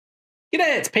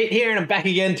G'day, it's Pete here, and I'm back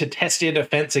again to test your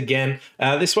defense again.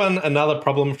 This one, another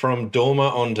problem from Dormer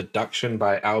on Deduction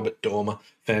by Albert Dormer.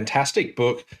 Fantastic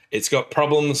book. It's got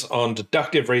problems on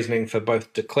deductive reasoning for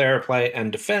both declare play and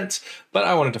defense, but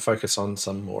I wanted to focus on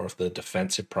some more of the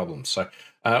defensive problems. So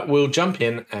we'll jump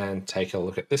in and take a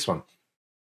look at this one.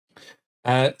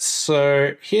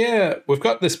 So here we've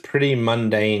got this pretty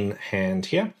mundane hand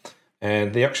here,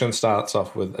 and the auction starts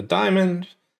off with a diamond,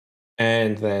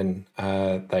 and then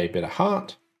they bid a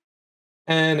heart,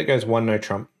 and it goes 1 no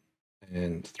trump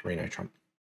and 3 no trump.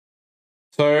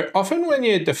 So often when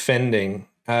you're defending,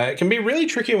 it can be really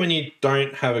tricky when you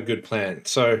don't have a good plan.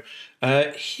 So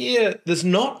here, there's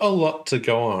not a lot to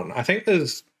go on. I think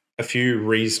there's a few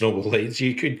reasonable leads.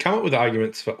 You could come up with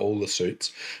arguments for all the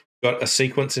suits. We've got a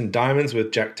sequence in diamonds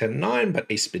with Jack 10 9, but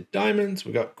ace bid diamonds.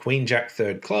 We've got Queen Jack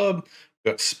third club.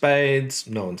 We've got spades.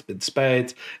 No one's bid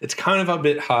spades. It's kind of a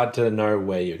bit hard to know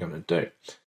where you're going to do.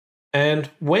 And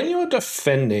when you're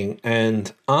defending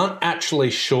and aren't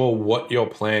actually sure what your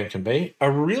plan can be,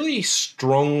 a really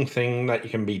strong thing that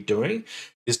you can be doing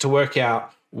is to work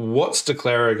out what's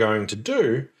declarer going to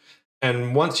do.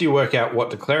 And once you work out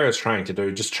what declarer is trying to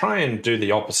do, just try and do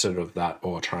the opposite of that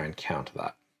or try and counter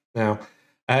that. Now,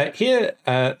 here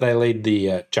they lead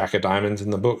the Jack of Diamonds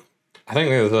in the book. I think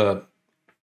there's a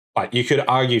you could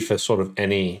argue for sort of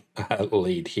any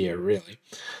lead here, really.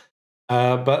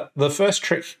 But the first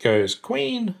trick goes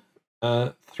Queen,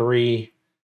 3,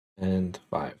 and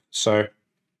 5. So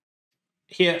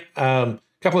here, a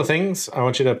couple of things. I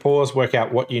want you to pause, work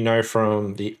out what you know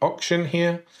from the auction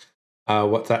here,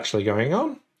 what's actually going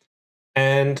on.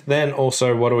 And then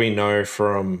also, what do we know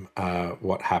from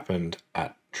what happened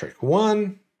at trick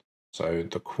 1? So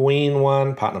the Queen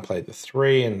won, partner played the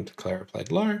 3, and declarer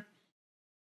played low.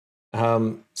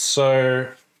 So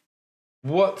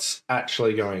what's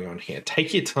actually going on here?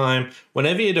 Take your time.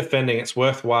 Whenever you're defending, it's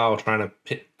worthwhile trying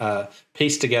to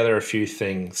piece together a few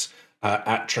things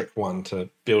at trick 1 to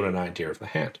build an idea of the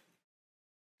hand.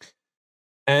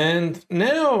 And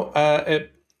now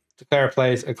declarer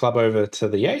plays a club over to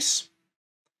the ace.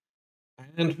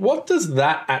 And what does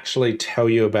that actually tell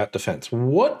you about defense?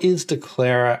 What is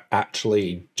declarer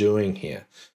actually doing here?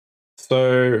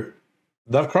 So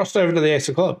they've crossed over to the ace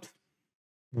of clubs.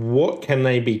 What can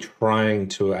they be trying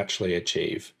to actually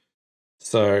achieve?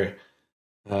 So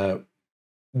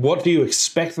what do you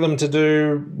expect them to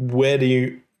do? What do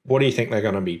you think they're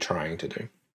going to be trying to do?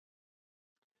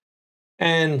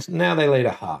 And now they lead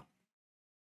a heart.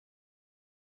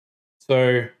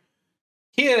 So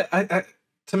here,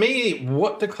 to me,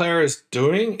 what declarer is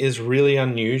doing is really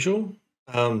unusual.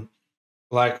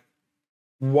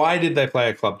 Why did they play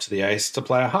a club to the ace to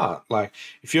play a heart? Like,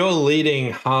 if you're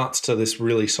leading hearts to this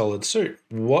really solid suit,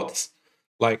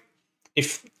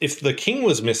 if the king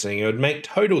was missing, it would make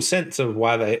total sense of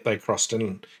why they crossed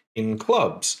in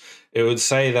clubs. It would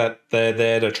say that they're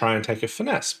there to try and take a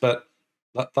finesse, but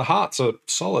the hearts are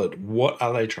solid. What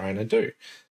are they trying to do?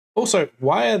 Also,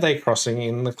 why are they crossing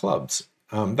in the clubs?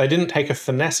 They didn't take a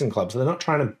finesse in clubs. They're not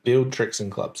trying to build tricks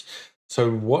in clubs. So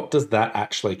what does that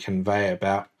actually convey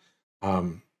about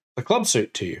the club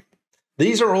suit to you?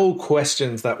 These are all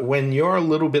questions that when you're a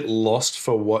little bit lost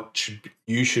for what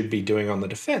you should be doing on the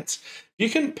defense, you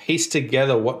can piece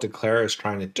together what declarer is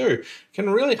trying to do, can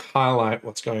really highlight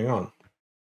what's going on.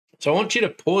 So I want you to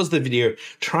pause the video,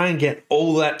 try and get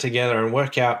all that together and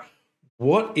work out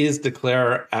what is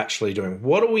declarer actually doing?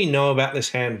 What do we know about this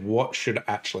hand? What should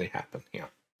actually happen here?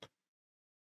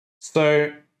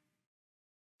 So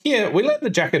here, we let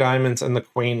the Jack of Diamonds and the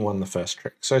Queen won the first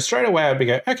trick. So straight away, I'd be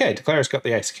go, okay, declarer's got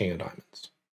the Ace King of Diamonds.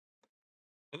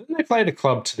 And then they played a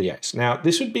club to the ace. Now,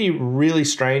 this would be really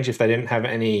strange if they didn't have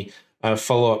any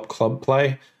follow-up club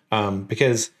play,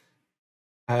 because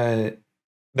they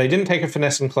didn't take a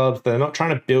finesse in clubs. They're not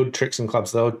trying to build tricks in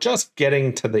clubs. They were just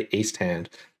getting to the east hand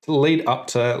to lead up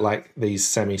to like these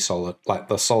semi-solid, like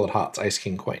the solid hearts, Ace,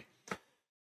 King, Queen.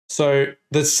 So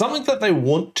there's something that they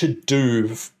want to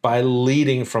do by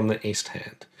leading from the east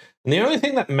hand. And the only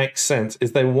thing that makes sense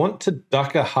is they want to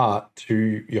duck a heart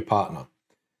to your partner.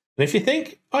 And if you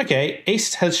think, okay,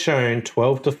 East has shown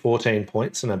 12 to 14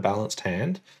 points in a balanced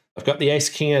hand. They've got the Ace,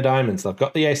 King of Diamonds. They've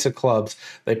got the Ace of Clubs.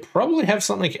 They probably have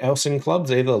something else in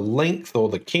clubs, either length or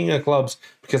the King of Clubs,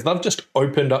 because they've just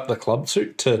opened up the club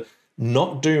suit to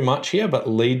not do much here, but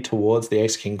lead towards the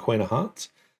Ace, King, Queen of Hearts.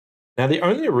 Now, the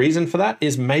only reason for that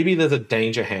is maybe there's a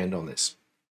danger hand on this.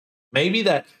 Maybe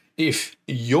that if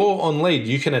you're on lead,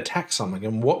 you can attack something.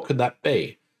 And what could that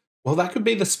be? Well, that could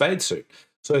be the spade suit.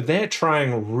 So they're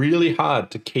trying really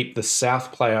hard to keep the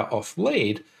south player off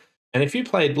lead. And if you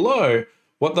played low,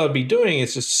 what they'll be doing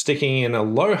is just sticking in a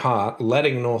low heart,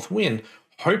 letting North win,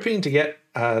 hoping to get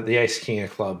the ace king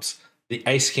of clubs, the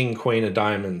ace king queen of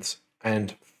diamonds,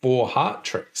 and 4 heart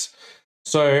tricks.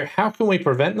 So how can we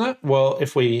prevent that? Well,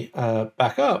 if we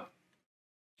back up,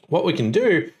 what we can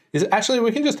do is actually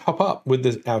we can just hop up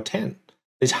with our 10.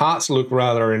 These hearts look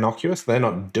rather innocuous. They're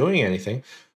not doing anything.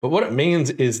 But what it means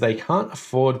is they can't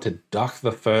afford to duck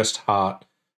the first heart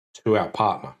to our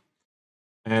partner.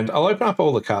 And I'll open up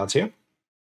all the cards here.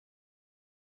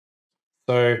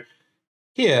 So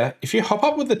here, if you hop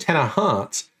up with the 10 of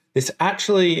hearts, this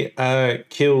actually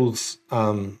kills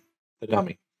the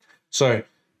dummy. So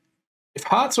if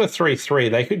hearts were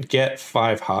 3-3, they could get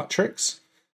 5 heart tricks.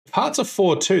 If hearts are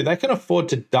 4-2, they can afford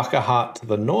to duck a heart to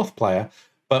the North player,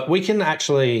 but we can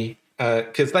actually,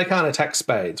 because they can't attack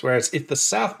spades, whereas if the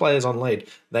South player's on lead,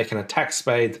 they can attack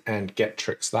spades and get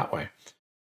tricks that way.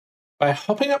 By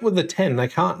hopping up with the 10, they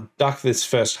can't duck this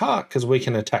first heart because we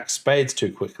can attack spades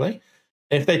too quickly.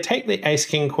 If they take the ace,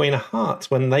 king, queen of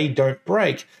hearts, when they don't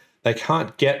break, they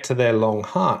can't get to their long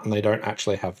heart and they don't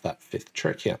actually have that 5th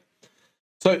trick here.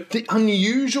 So the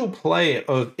unusual play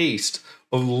of East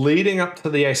of leading up to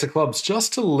the ace of clubs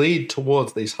just to lead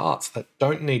towards these hearts that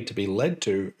don't need to be led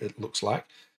to, it looks like,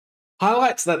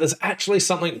 highlights that there's actually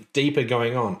something deeper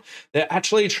going on. They're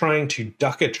actually trying to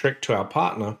duck a trick to our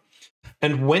partner.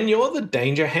 And when you're the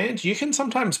danger hand, you can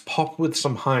sometimes pop with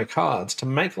some high cards to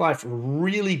make life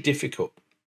really difficult.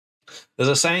 There's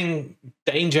a saying,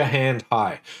 danger hand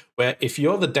high, where if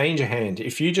you're the danger hand,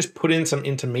 if you just put in some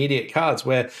intermediate cards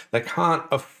where they can't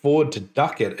afford to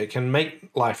duck it, it can make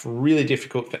life really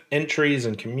difficult for entries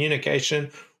and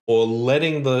communication or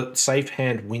letting the safe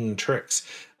hand win tricks.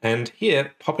 And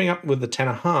here, popping up with the 10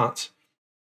 of hearts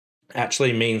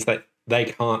actually means that they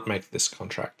can't make this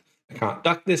contract. They can't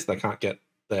duck this, they can't get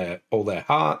all their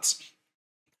hearts,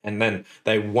 and then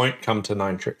they won't come to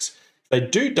 9 tricks. If they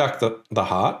do duck the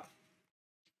heart,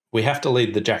 we have to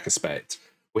lead the jack of spades.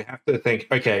 We have to think,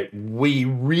 okay, we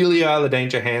really are the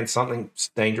danger hand, something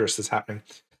dangerous is happening,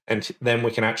 and then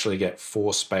we can actually get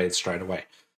 4 spades straight away.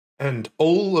 And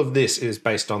all of this is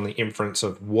based on the inference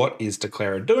of what is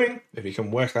Declarer doing. If you can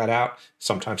work that out,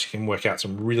 sometimes you can work out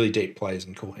some really deep plays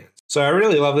and cool hands. So I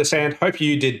really love this hand. Hope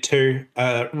you did too.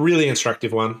 Really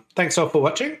instructive one. Thanks all for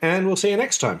watching, and we'll see you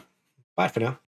next time. Bye for now.